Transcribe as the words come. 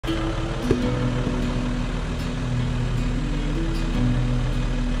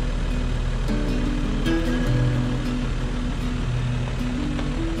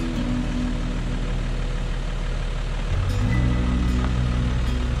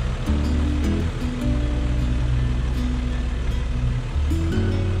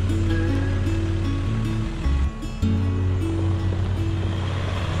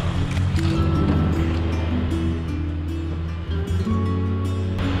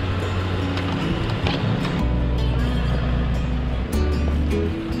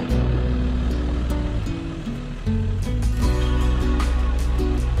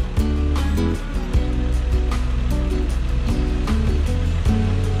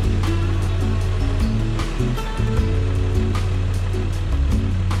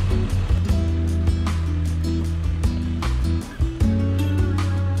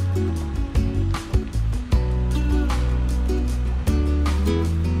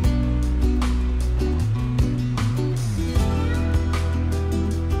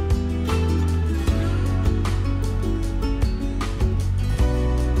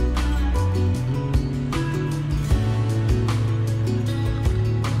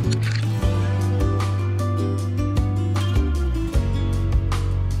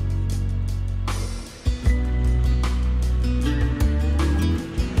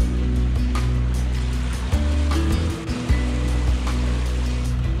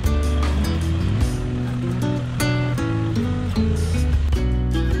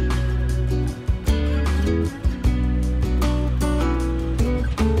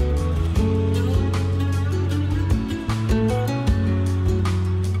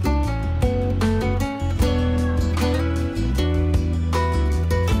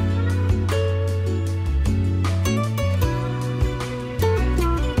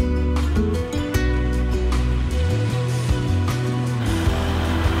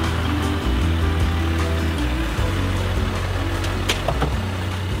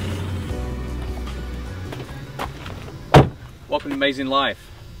Welcome to Amazing Life.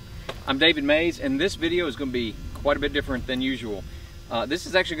 I'm David Mays, and this video is going to be quite a bit different than usual. This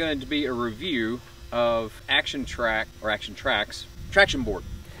is actually going to be a review of ActionTrax Traction Board.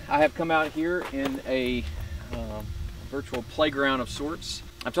 I have come out here in a virtual playground of sorts.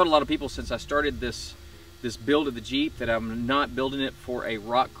 I've told a lot of people since I started this build of the Jeep that I'm not building it for a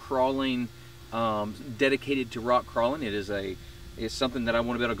rock crawling, dedicated to rock crawling. It's something that I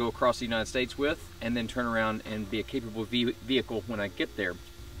want to be able to go across the United States with and then turn around and be a capable vehicle when I get there.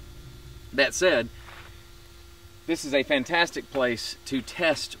 That said, this is a fantastic place to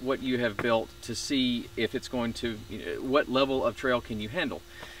test what you have built to see if it's going to, what level of trail can you handle.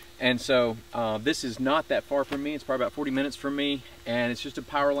 And so this is not that far from me. It's probably about 40 minutes from me, and it's just a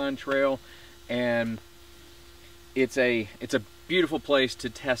power line trail, and it's a beautiful place to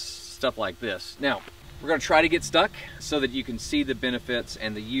test stuff like this. Now, we're going to try to get stuck so that you can see the benefits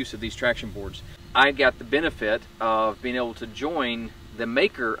and the use of these traction boards. I got the benefit of being able to join the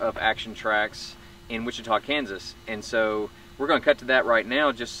maker of ActionTrax in Wichita, Kansas, and so we're going to cut to that right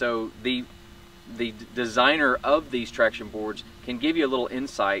now just so the designer of these traction boards can give you a little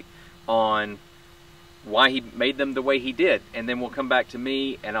insight on why he made them the way he did, and then we'll come back to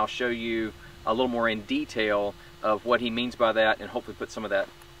me and I'll show you a little more in detail of what he means by that and hopefully put some of that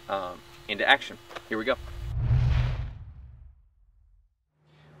into action. Here we go.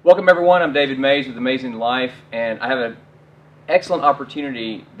 Welcome everyone, I'm David Mays with Amazing Life, and I have an excellent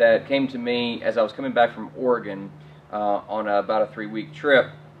opportunity that came to me as I was coming back from Oregon on about a 3-week trip,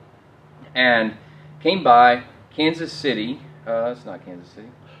 and came by Kansas City. It's not Kansas City.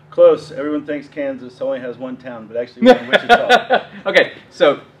 Close. Everyone thinks Kansas only has one town, but actually we're in Wichita. Okay,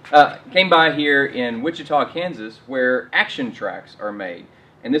 so came by here in Wichita, Kansas, where ActionTrax are made.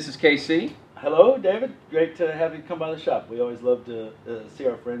 And this is KC. Hello, David. Great to have you come by the shop. We always love to see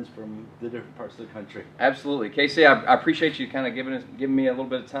our friends from the different parts of the country. Absolutely. KC, I appreciate you kind of giving me a little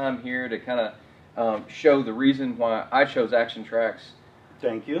bit of time here to kind of show the reason why I chose ActionTrax.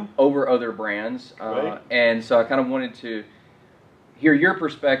 Thank you. Over other brands. Right. And so I kind of wanted to hear your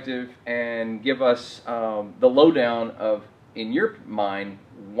perspective and give us the lowdown of, in your mind,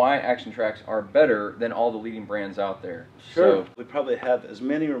 why ActionTrax are better than all the leading brands out there. Sure. So, we probably have as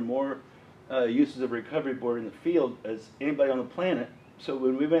many or more uses of recovery board in the field as anybody on the planet. So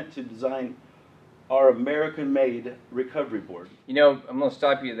when we went to design our American-made recovery board. You know, I'm going to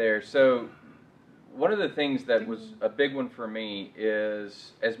stop you there. So one of the things that was a big one for me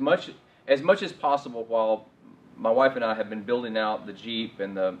is as much as possible, while my wife and I have been building out the Jeep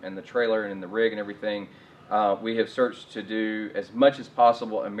and the trailer and the rig and everything, we have searched to do as much as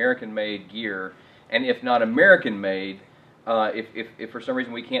possible American-made gear, and if not American-made, if for some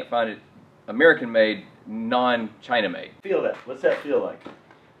reason we can't find it American-made, non-China-made. Feel that. What's that feel like?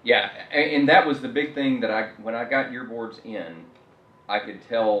 Yeah, and that was the big thing that when I got your boards in, I could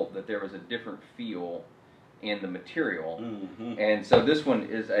tell that there was a different feel in the material. Mm-hmm. And so this one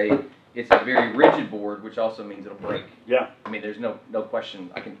is it's a very rigid board, which also means it'll break. Yeah. I mean, there's no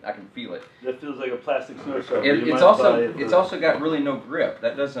question. I can feel it. That feels like a plastic snow shovel. It's also got really no grip.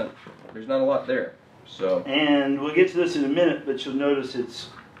 There's not a lot there. So. And we'll get to this in a minute, but you'll notice it's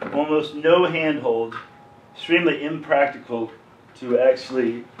almost no handhold, extremely impractical to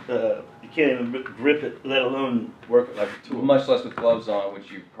actually, you can't even grip it, let alone work it like a tool. Much less with gloves on, which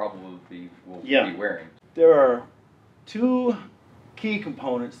you probably will be wearing. There are two key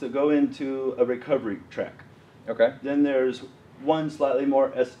components that go into a recovery track. Okay. Then there's one slightly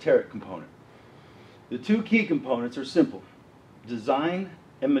more esoteric component. The two key components are simple: design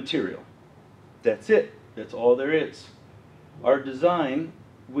and material. That's it. That's all there is. Our design,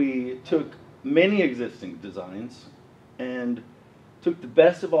 we took many existing designs and took the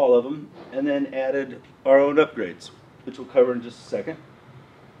best of all of them and then added our own upgrades, which we'll cover in just a second.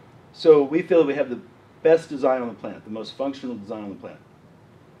 So we feel we have the best design on the planet, the most functional design on the planet.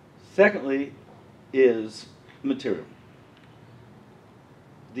 Secondly is material.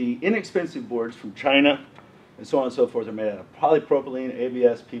 The inexpensive boards from China and so on and so forth are made out of polypropylene,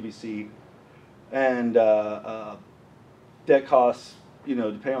 ABS, PVC, and that costs,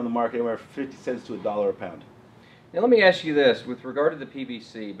 depending on the market, anywhere from 50 cents to $1 a pound. Now let me ask you this, with regard to the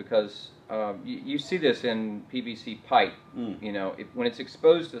PVC, because you see this in PVC pipe. When it's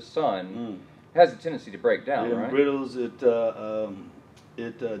exposed to the sun, it has a tendency to break down, right? It brittles, it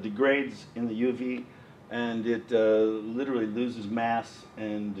degrades in the UV, and it literally loses mass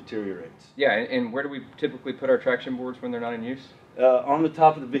and deteriorates. Yeah, and where do we typically put our traction boards when they're not in use? On the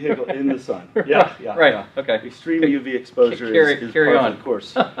top of the vehicle in the sun. Yeah, right. Okay. Extreme UV exposure is carry part on. Of the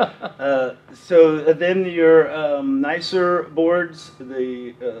course. So then your nicer boards,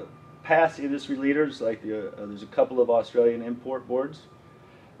 the past industry leaders, like there's a couple of Australian import boards.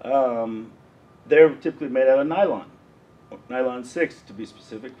 They're typically made out of nylon 6 to be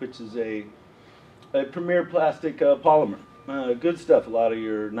specific, which is a premier plastic polymer. Good stuff. A lot of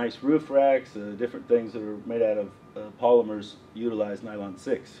your nice roof racks, different things that are made out of polymers utilize nylon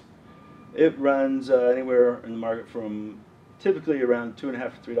 6. It runs anywhere in the market from typically around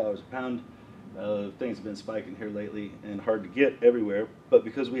 $2.50 to $3 a pound. Things have been spiking here lately and hard to get everywhere, but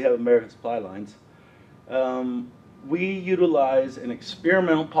because we have American supply lines, we utilize an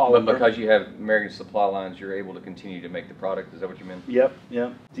experimental polymer. But because you have American supply lines, you're able to continue to make the product. Is that what you meant? Yep.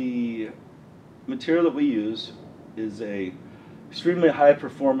 The material that we use is a extremely high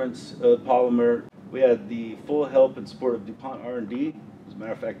performance polymer. We had the full help and support of DuPont R&D. As a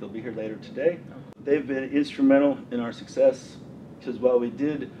matter of fact, they'll be here later today. They've been instrumental in our success because while we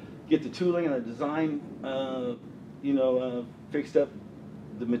did get the tooling and the design fixed up,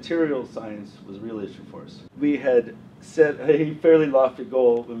 the material science was a real issue for us. We had set a fairly lofty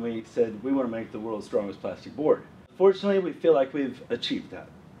goal when we said we want to make the world's strongest plastic board. Fortunately, we feel like we've achieved that.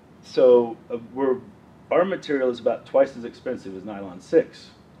 So our material is about twice as expensive as nylon 6.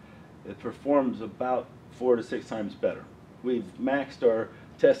 It performs about 4 to 6 times better. We've maxed our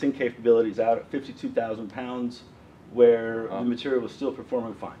testing capabilities out at 52,000 pounds, where the material was still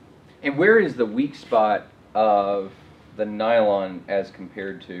performing fine. And where is the weak spot of the nylon as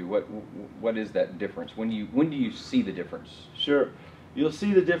compared to what is that difference? When do you see the difference? Sure, you'll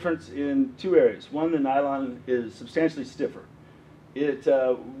see the difference in two areas. One, the nylon is substantially stiffer. It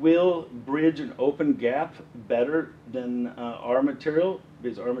will bridge an open gap better than our material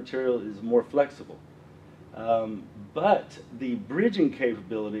because our material is more flexible. But the bridging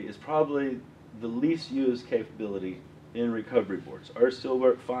capability is probably the least used capability in recovery boards. Ours still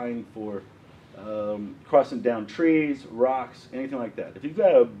work fine for crossing down trees, rocks, anything like that. If you've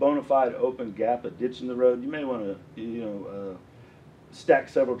got a bona fide open gap, a ditch in the road, you may want to stack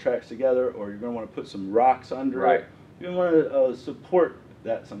several tracks together, or you're going to want to put some rocks under it. You want to support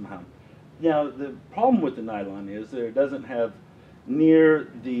that somehow. Now, the problem with the nylon is that it doesn't have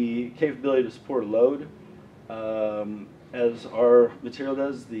near the capability to support a load as our material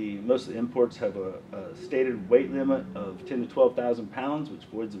does. Most of the imports have a stated weight limit of 10 to 12,000 pounds, which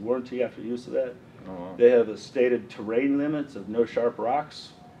voids the warranty after use of that. They have a stated terrain limits of no sharp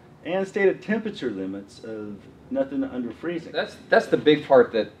rocks, and stated temperature limits of nothing under freezing. That's the big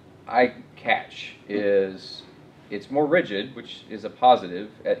part that I catch is it's more rigid, which is a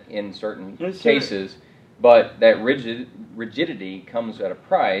positive in certain cases, but that rigidity comes at a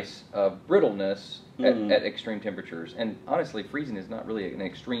price of brittleness at extreme temperatures. And honestly, freezing is not really an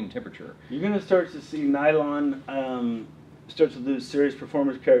extreme temperature. You're going to start to see nylon start to lose serious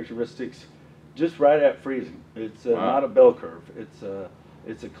performance characteristics just right at freezing. It's not a bell curve.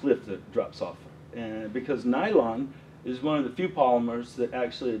 It's a cliff that drops off. And because nylon is one of the few polymers that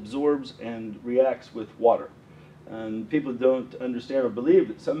actually absorbs and reacts with water. And people don't understand or believe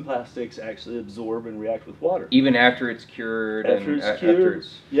that some plastics actually absorb and react with water. Even after it's cured?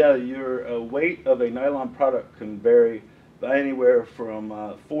 Yeah, your weight of a nylon product can vary by anywhere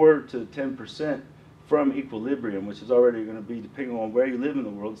from 4 to 10% from equilibrium, which is already going to be, depending on where you live in the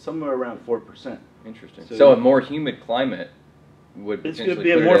world, somewhere around 4%. Interesting. So a more humid climate would it's going to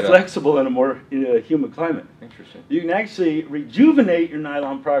be a more flexible and a more humid climate. Interesting. You can actually rejuvenate your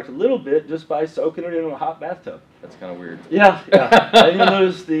nylon product a little bit just by soaking it in a hot bathtub. That's kind of weird. Yeah, yeah. And you'll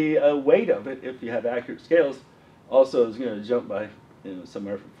notice the weight of it, if you have accurate scales, also is going to jump by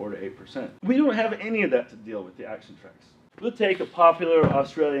somewhere from 4 to 8%. We don't have any of that to deal with the ActionTrax. We'll take a popular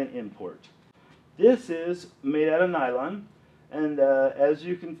Australian import. This is made out of nylon, and as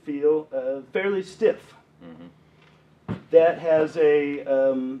you can feel, fairly stiff. Mm-hmm. That has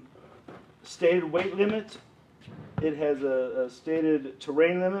a stated weight limit, it has a stated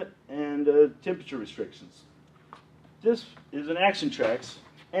terrain limit, and temperature restrictions. This is an ActionTrax,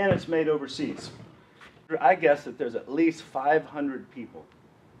 and it's made overseas. I guess that there's at least 500 people,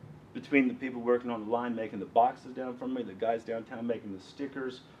 between the people working on the line making the boxes down from me, the guys downtown making the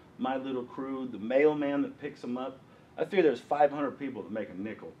stickers, my little crew, the mailman that picks them up. I figure there's 500 people that make a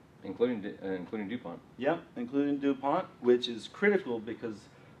nickel. Including DuPont. Yep, including DuPont, which is critical because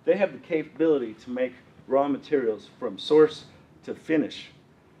they have the capability to make raw materials from source to finish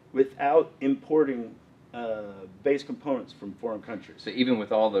without importing base components from foreign countries. So even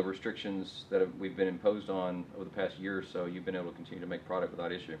with all the restrictions that we've been imposed on over the past year or so, you've been able to continue to make product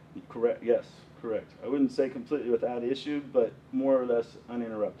without issue? Correct, yes, correct. I wouldn't say completely without issue, but more or less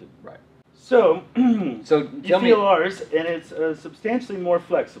uninterrupted. Right. So, so you feel ours, and it's substantially more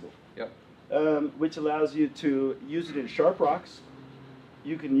flexible. Yep. Which allows you to use it in sharp rocks.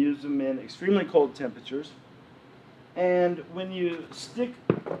 You can use them in extremely cold temperatures. And when you stick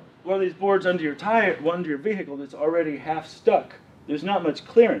one of these boards under your tire, under your vehicle that's already half stuck, there's not much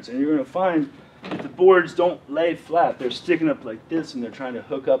clearance, and you're going to find that the boards don't lay flat. They're sticking up like this, and they're trying to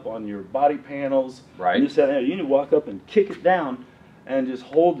hook up on your body panels. Right. And you need to walk up and kick it down and just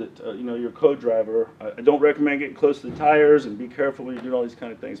hold it. Your co-driver. I don't recommend getting close to the tires, and be careful when you're doing all these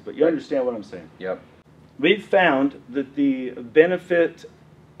kind of things, but you understand what I'm saying. Yep. We've found that the benefit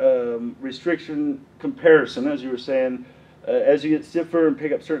restriction comparison, as you were saying, as you get stiffer and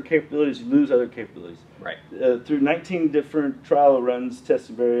pick up certain capabilities, you lose other capabilities. Right. Through 19 different trial runs, tests,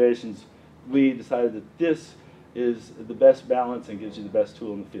 and variations, we decided that this is the best balance and gives you the best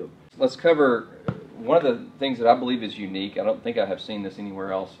tool in the field. Let's cover one of the things that I believe is unique. I don't think I have seen this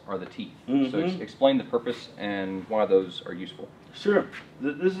anywhere else, are the teeth. Mm-hmm. So explain the purpose and why those are useful. Sure.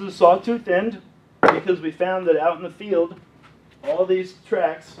 This is a sawtooth end because we found that out in the field, all these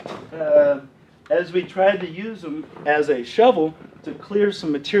tracks, as we tried to use them as a shovel to clear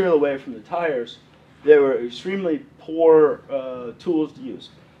some material away from the tires, they were extremely poor tools to use.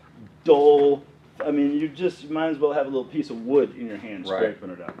 Dull. I mean, you might as well have a little piece of wood in your hand scraping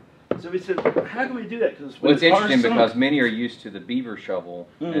it out. So we said, how can we do that? Well, it's interesting because many are used to the beaver shovel,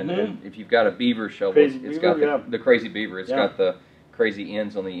 and if you've got a beaver shovel, it's got the crazy beaver. It's got the crazy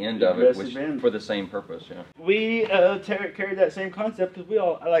ends on the end of it, which for the same purpose. Yeah. We carried that same concept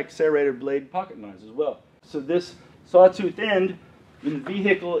because I like serrated blade pocket knives as well. So this sawtooth end, when the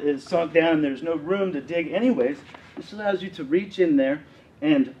vehicle is sunk down and there's no room to dig anyways, this allows you to reach in there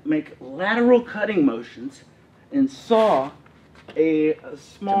and make lateral cutting motions and saw a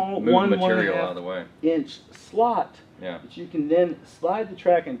small 1.5 inch slot that you can then slide the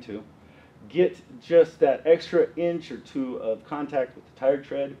track into, get just that extra inch or two of contact with the tire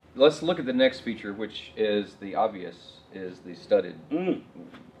tread. Let's look at the next feature, which is the obvious, is the studded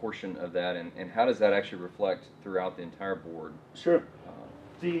portion of that, and how does that actually reflect throughout the entire board? Sure.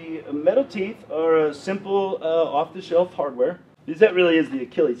 The metal teeth are a simple off-the-shelf hardware. That really is the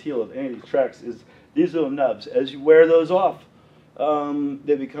Achilles heel of any of these tracks, is these little nubs. As you wear those off,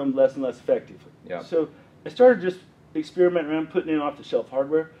 they become less and less effective. Yeah. So I started just experimenting around putting in off-the-shelf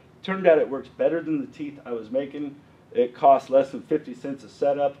hardware. Turned out it works better than the teeth I was making. It costs less than 50 cents a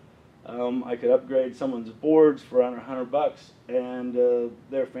setup. I could upgrade someone's boards for under $100, and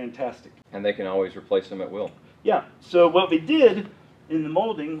they're fantastic. And they can always replace them at will. Yeah. So what we did in the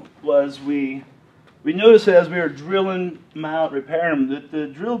molding was we noticed that as we were drilling them out, repairing them, that the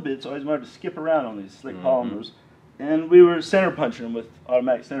drill bits always wanted to skip around on these slick polymers, and we were center punching them with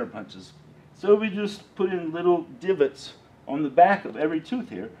automatic center punches. So we just put in little divots on the back of every tooth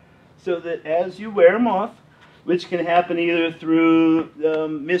here, so that as you wear them off, which can happen either through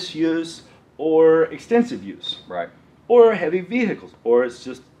misuse or extensive use, Right. or heavy vehicles, or it's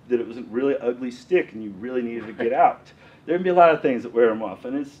just that it was a really ugly stick and you really needed to get out. There can be a lot of things that wear them off,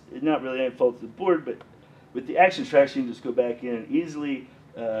 and it's not really any fault of the board, but with the ActionTrax you can just go back in and easily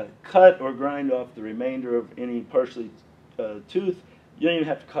cut or grind off the remainder of any partially tooth. You don't even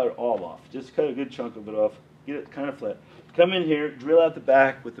have to cut it all off. Just cut a good chunk of it off, get it kind of flat. Come in here, drill out the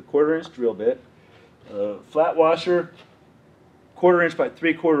back with the 1/4 inch drill bit, flat washer, 1/4 inch by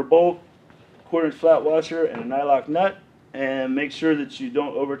 3/4 bolt, 1/4 inch flat washer, and a nylock nut. And make sure that you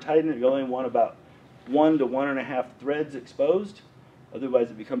don't over tighten it. You only want about 1 to 1.5 threads exposed.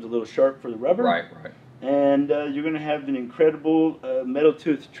 Otherwise it becomes a little sharp for the rubber. Right, right. And you're going to have an incredible metal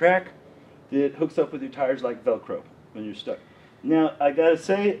tooth track that hooks up with your tires like Velcro when you're stuck. Now, I gotta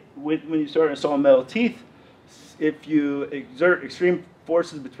say, when you start installing metal teeth, if you exert extreme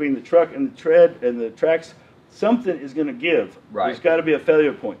forces between the truck and the tread and the tracks, something is going to give. Right. There's got to be a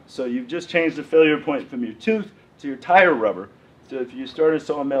failure point. So you've just changed the failure point from your tooth to your tire rubber. So if you start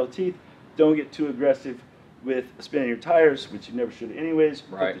installing metal teeth, don't get too aggressive with spinning your tires, which you never should anyways.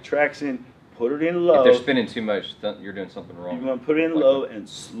 Right. Put the tracks in, put it in low. If they're spinning too much, you're doing something wrong. You want to put it in low and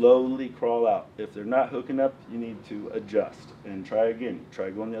slowly crawl out. If they're not hooking up, you need to adjust and try again.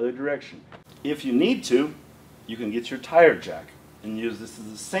 Try going the other direction. If you need to, you can get your tire jack and use this as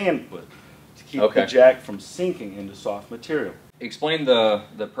a sand foot to keep the jack from sinking into soft material. Explain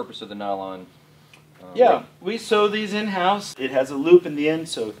the purpose of the nylon. Yeah, we sew these in-house. It has a loop in the end,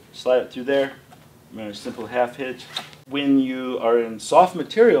 so slide it through there. A simple half hitch. When you are in soft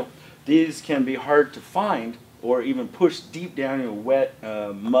material, these can be hard to find or even push deep down in wet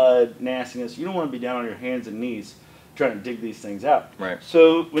mud, nastiness. You don't want to be down on your hands and knees trying to dig these things out. Right.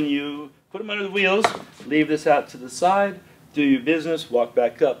 So when you put them under the wheels, leave this out to the side, do your business, walk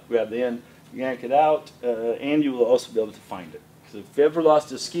back up, grab the end, yank it out, and you will also be able to find it. Because if you ever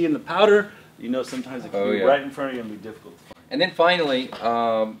lost a ski in the powder, you know sometimes it can be right in front of you and be difficult to find. And then finally,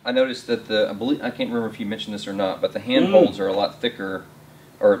 I noticed that I can't remember if you mentioned this or not, but the handholds are a lot thicker,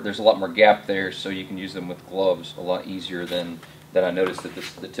 or there's a lot more gap there, so you can use them with gloves a lot easier than I noticed that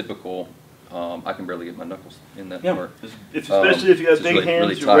the typical. I can barely get my knuckles in that part. Especially if you have big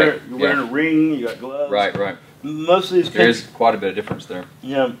hands, you're wearing a ring, you got gloves. Right, right. Most of these there is quite a bit of difference there.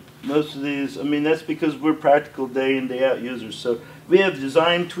 Yeah, most of these. I mean, that's because we're practical day in day out users. So we have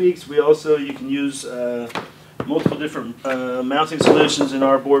design tweaks. We also you can use multiple different mounting solutions in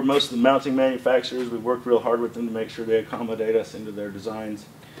our board. Most of the mounting manufacturers, we work real hard with them to make sure they accommodate us into their designs.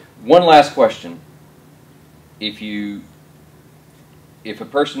 One last question: if a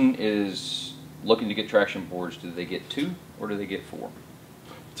person is looking to get traction boards, do they get 2 or do they get 4?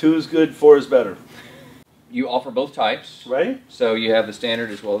 2 is good, 4 is better. You offer both types, right? So you have the standard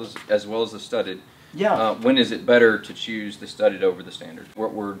as well as the studded. Yeah. When is it better to choose the studded over the standard?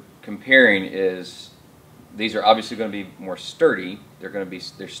 What we're comparing is these are obviously going to be more sturdy.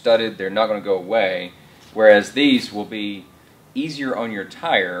 They're studded. They're not going to go away. Whereas these will be easier on your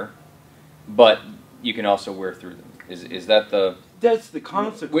tire, but you can also wear through them. Is that the? That's the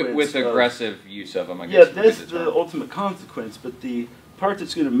consequence. With aggressive use of them, I guess. Yeah, that's the ultimate consequence. But the part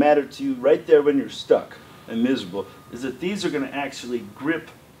that's going to matter to you right there when you're stuck and miserable is that these are going to actually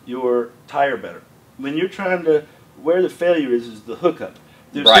grip your tire better. When you're trying to, where the failure is the hookup.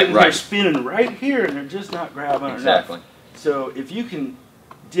 They're sitting here spinning right here and they're just not grabbing exactly enough. So if you can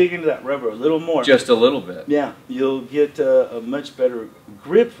dig into that rubber a little more. Just a little bit. Yeah, you'll get a much better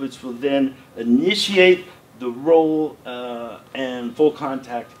grip, which will then initiate the roll and full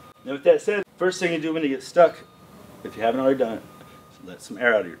contact. Now with that said, first thing you do when you get stuck, if you haven't already done it, is let some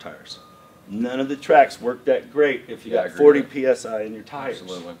air out of your tires. None of the Trax work that great if you got 40 psi in your tires.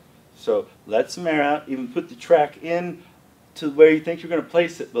 Absolutely. So let some air out, even put the track in to where you think you're going to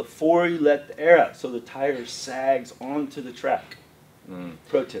place it before you let the air out so the tire sags onto the track.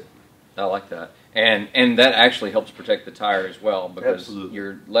 Pro tip. I like that. And that actually helps protect the tire as well because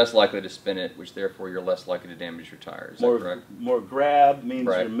you're less likely to spin it, which therefore you're less likely to damage your tire. Is that correct? More grab means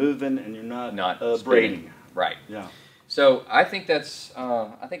you're moving and you're not braiding. Right. Yeah. So I think that's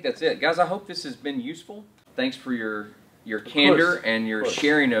it, guys. I hope this has been useful. Thanks for your candor and your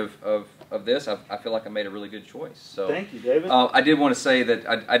sharing of this. I feel like I made a really good choice. So thank you, David. I did want to say that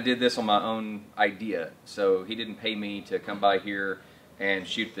I did this on my own idea. So he didn't pay me to come by here and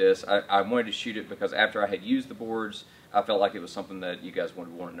shoot this. I wanted to shoot it because after I had used the boards, I felt like it was something that you guys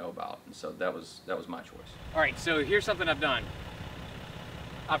would want to know about, and so that was my choice. All right, so here's something I've done.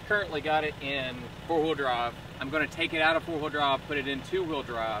 I've currently got it in 4-wheel drive. I'm going to take it out of 4-wheel drive, put it in 2-wheel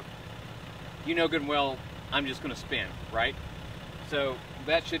drive. You know good and well, I'm just going to spin, right? So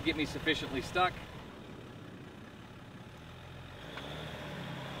that should get me sufficiently stuck.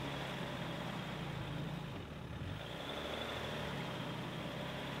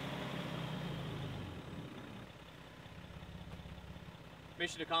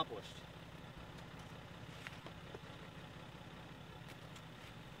 Mission accomplished.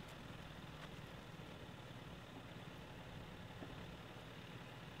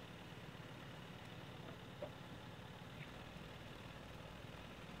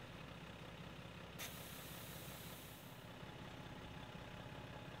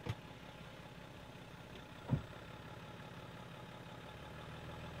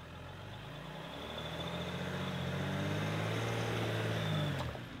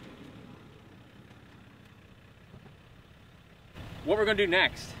 What we're going to do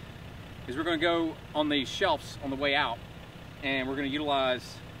next is we're going to go on these shelves on the way out, and we're going to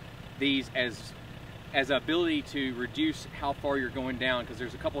utilize these as an ability to reduce how far you're going down, because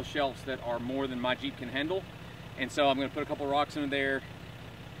there's a couple of shelves that are more than my Jeep can handle. And so I'm going to put a couple of rocks in there,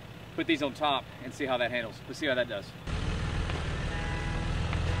 put these on top, and see how that handles. Let's see how that does.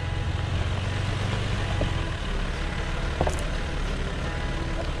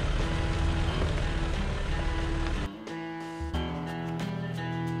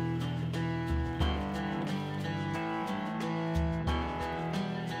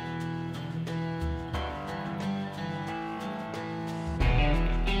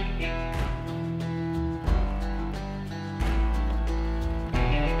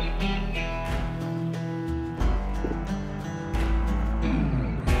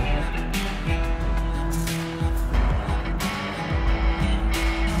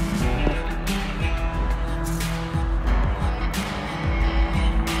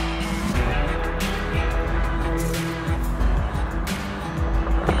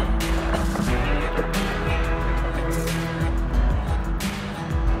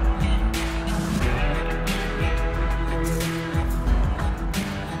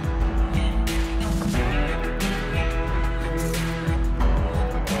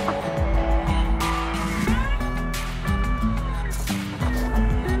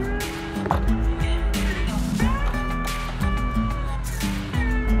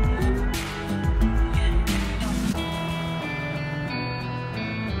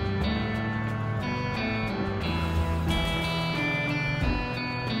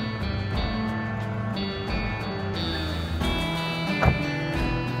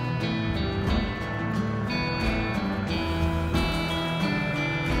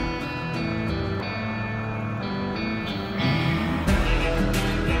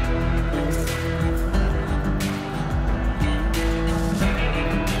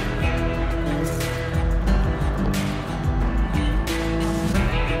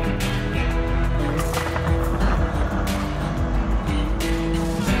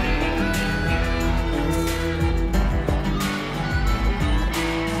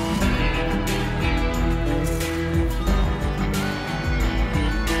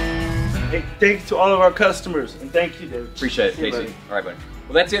 Hey, thank you to all of our customers, and thank you, David. Appreciate it, See you, Casey. buddy. All right, buddy.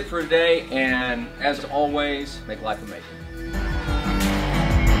 Well, that's it for today, and as always, make life amazing.